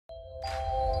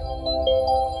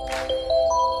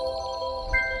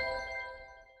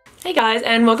Hey guys,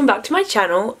 and welcome back to my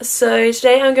channel. So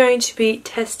today I'm going to be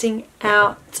testing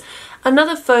out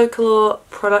another Folklore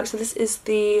product. So this is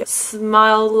the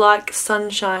Smile Like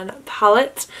Sunshine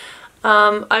palette.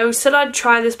 I said I'd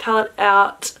try this palette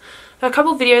out a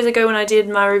couple of videos ago when I did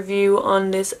my review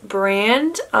on this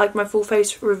brand, like my full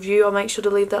face review. I'll make sure to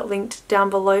leave that linked down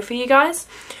below for you guys.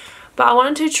 But I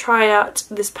wanted to try out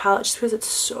this palette just because it's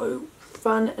so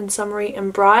fun and summery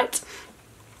and bright.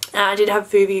 And I did have a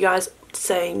few of you guys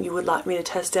saying you would like me to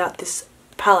test out this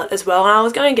palette as well, and I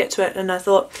was going to get to it, and I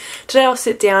thought today I'll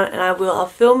sit down and I'll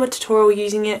film a tutorial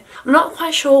using it. I'm not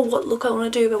quite sure what look I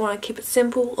want to do, if I want to keep it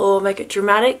simple or make it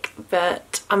dramatic,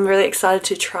 but I'm really excited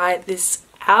to try this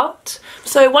out.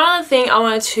 So one other thing I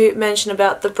wanted to mention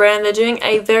about the brand, they're doing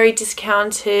a very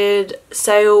discounted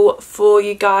sale for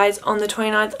you guys on the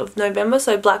 29th of November,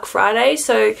 so Black Friday.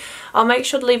 So I'll make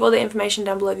sure to leave all the information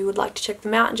down below if you would like to check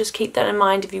them out, and just keep that in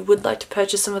mind if you would like to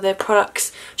purchase some of their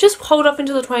products. Just hold off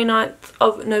until the 29th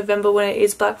of November when it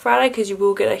is Black Friday, because you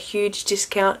will get a huge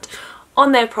discount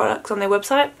on their products on their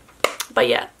website. But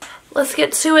yeah, let's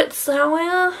get to it, shall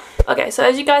we? Okay, so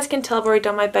as you guys can tell, I've already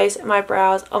done my base and my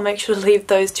brows. I'll make sure to leave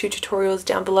those two tutorials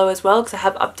down below as well, because I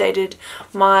have updated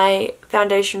my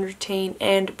foundation routine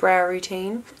and brow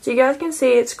routine. So you guys can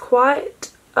see it's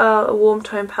quite a warm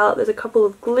tone palette. There's a couple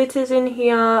of glitters in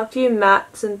here, a few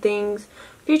mattes and things,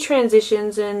 a few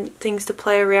transitions and things to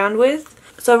play around with.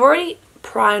 So I've already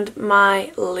primed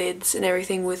my lids and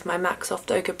everything with my MAC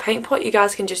Soft Ochre paint pot. You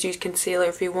guys can just use concealer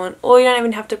if you want, or you don't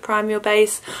even have to prime your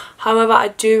base. However, I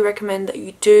do recommend that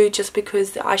you do, just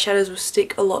because the eyeshadows will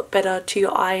stick a lot better to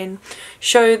your eye and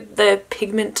show the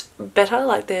pigment better,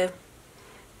 like they're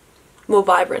more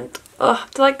vibrant. I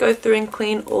have to like go through and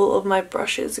clean all of my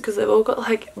brushes because they've all got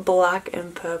like black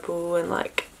and purple and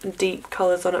like deep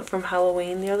colours on it from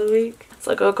Halloween the other week. It's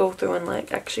like I'll go through and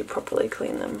like actually properly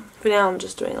clean them. For now I'm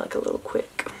just doing like a little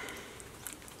quick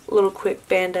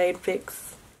band-aid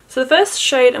fix. So the first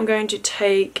shade I'm going to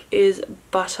take is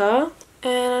Butter,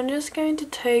 and I'm just going to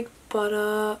take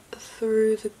Butter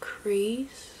through the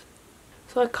crease.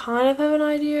 So I kind of have an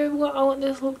idea of what I want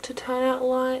this look to turn out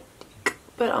like,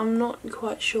 but I'm not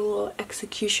quite sure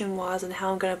execution wise and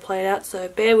how I'm going to play it out, so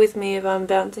bear with me if I'm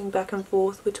bouncing back and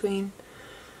forth between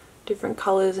different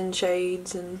colours and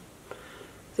shades and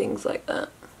things like that.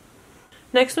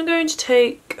 Next I'm going to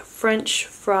take French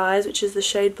Fries, which is the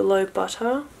shade below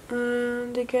Butter,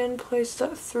 and again place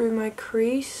that through my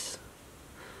crease.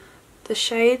 The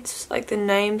shades, like the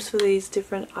names for these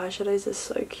different eyeshadows, are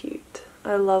so cute.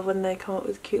 I love when they come up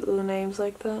with cute little names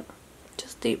like that.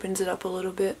 Just deepens it up a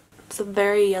little bit. It's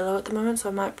very yellow at the moment, so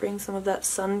I might bring some of that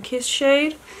Sun-Kissed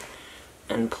shade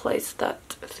and place that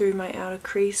through my outer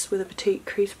crease with a petite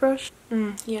crease brush.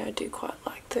 Yeah, I do quite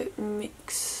like the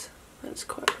mix. That's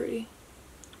quite pretty.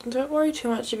 Don't worry too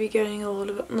much if you're getting a lot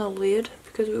of it on the lid,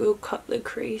 because we will cut the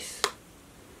crease.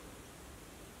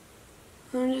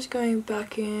 I'm just going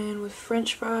back in with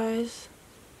French Fries,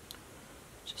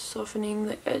 just softening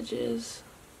the edges.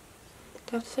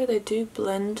 I have to say they do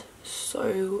blend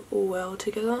so well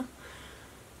together.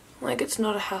 Like, it's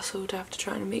not a hassle to have to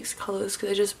try and mix colours because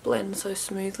they just blend so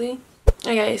smoothly.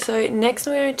 Okay, so next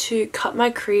I'm going to cut my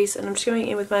crease, and I'm just going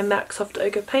in with my MAC Soft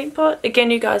Ochre paint pot.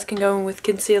 Again, you guys can go in with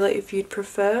concealer if you'd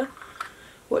prefer.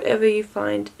 Whatever you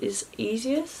find is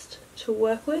easiest to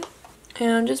work with.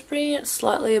 And I'm just bringing it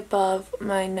slightly above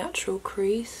my natural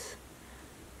crease.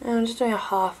 And I'm just doing a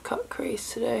half cut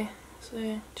crease today.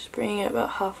 So just bringing it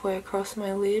about halfway across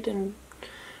my lid and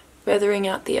feathering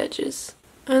out the edges.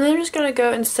 And then I'm just going to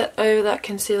go and set over that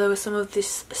concealer with some of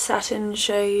this satin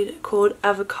shade called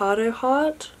Avocado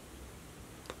Heart.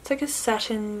 It's like a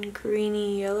satin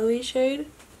greeny yellowy shade.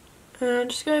 And I'm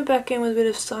just going back in with a bit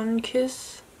of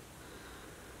Sun-Kiss.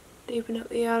 Deepen up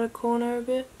the outer corner a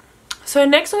bit. So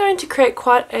next I'm going to create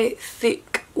quite a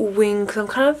thick wing, because I'm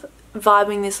kind of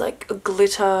vibing this like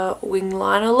glitter wing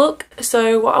liner look.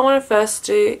 So what I want to first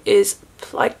do is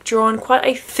like draw on quite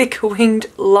a thick winged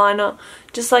liner,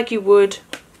 just like you would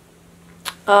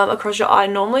across your eye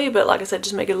normally, but like I said,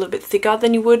 just make it a little bit thicker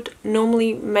than you would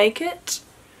normally make it.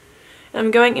 And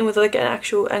I'm going in with like an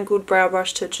actual angled brow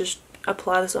brush to just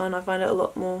apply this on. I find it a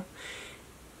lot more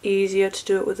easier to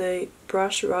do it with a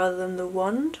brush rather than the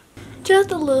wand.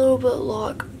 Just a little bit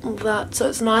like that, so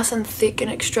it's nice and thick and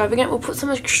extravagant. We'll put some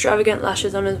extravagant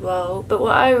lashes on as well, but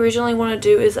what I originally want to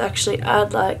do is actually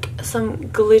add like some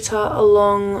glitter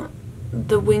along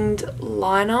the winged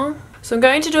liner. So I'm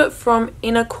going to do it from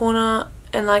inner corner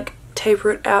and like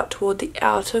taper it out toward the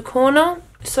outer corner.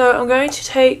 So I'm going to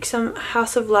take some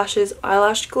House of Lashes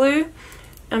eyelash glue.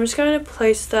 I'm just going to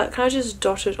place that, kind of just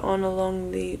dot it on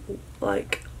along the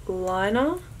like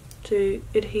liner. to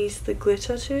adhere the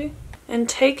glitter to.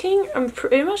 And I'm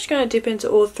pretty much going to dip into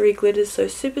all 3 glitters, so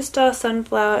Superstar,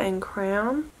 Sunflower and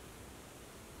Crown.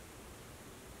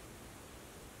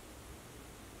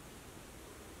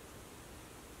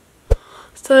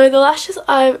 So the lashes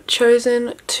I've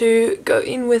chosen to go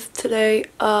in with today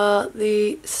are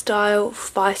the Style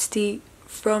Feisty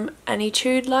from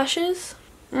Anitude lashes.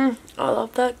 I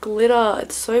love that glitter.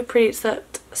 It's so pretty. It's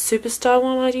that Superstar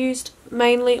one I used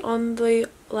mainly on the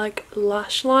like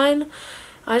lash line.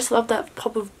 I just love that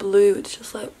pop of blue. It's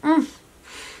just like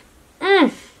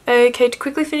Okay, to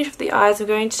quickly finish off the eyes, I'm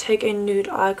going to take a nude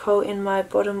eye kohl in my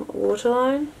bottom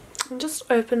waterline. It just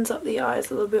opens up the eyes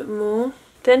a little bit more.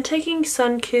 Then taking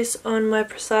Sunkiss on my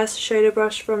Precise Shader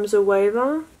brush from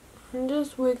Zoeva. I'm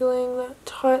just wiggling that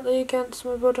tightly against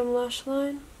my bottom lash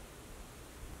line.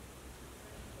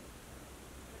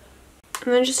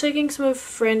 And then just taking some of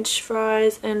French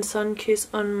Fries and Sunkiss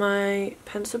on my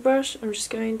pencil brush. I'm just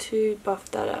going to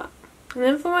buff that out. And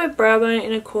then for my brow bone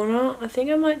in a corner, I think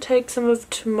I might take some of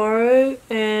Tomorrow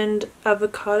and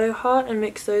Avocado Heart and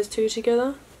mix those 2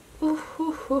 together. Ooh,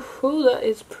 that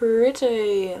is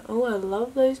pretty. Oh, I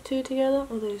love those 2 together.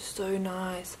 Oh, they're so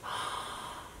nice.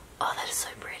 Oh, that is so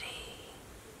pretty.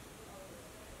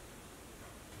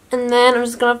 And then I'm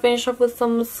just going to finish off with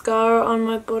some mascara on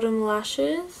my bottom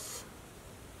lashes.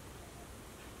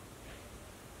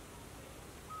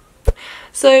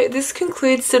 So this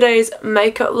concludes today's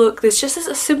makeup look. There's just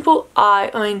a simple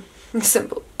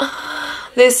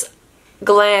this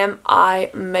glam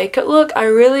eye makeup look. I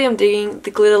really am digging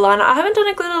the glitter liner. I haven't done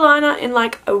a glitter liner in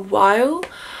like a while,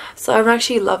 so I'm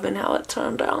actually loving how it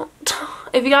turned out.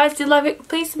 If you guys did love it,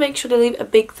 please make sure to leave a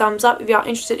big thumbs up. If you are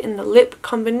interested in the lip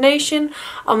combination,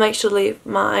 I'll make sure to leave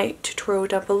my tutorial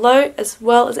down below, as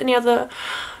well as any other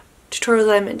tutorials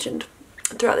that I mentioned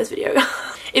throughout this video.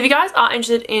 If you guys are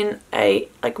interested in a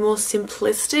like more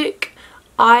simplistic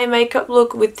eye makeup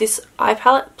look with this eye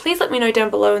palette, please let me know down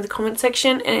below in the comment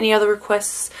section, and any other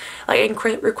requests, like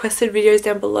requested videos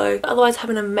down below. Otherwise, have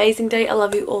an amazing day. I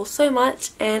love you all so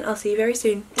much, and I'll see you very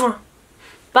soon.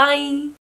 Bye!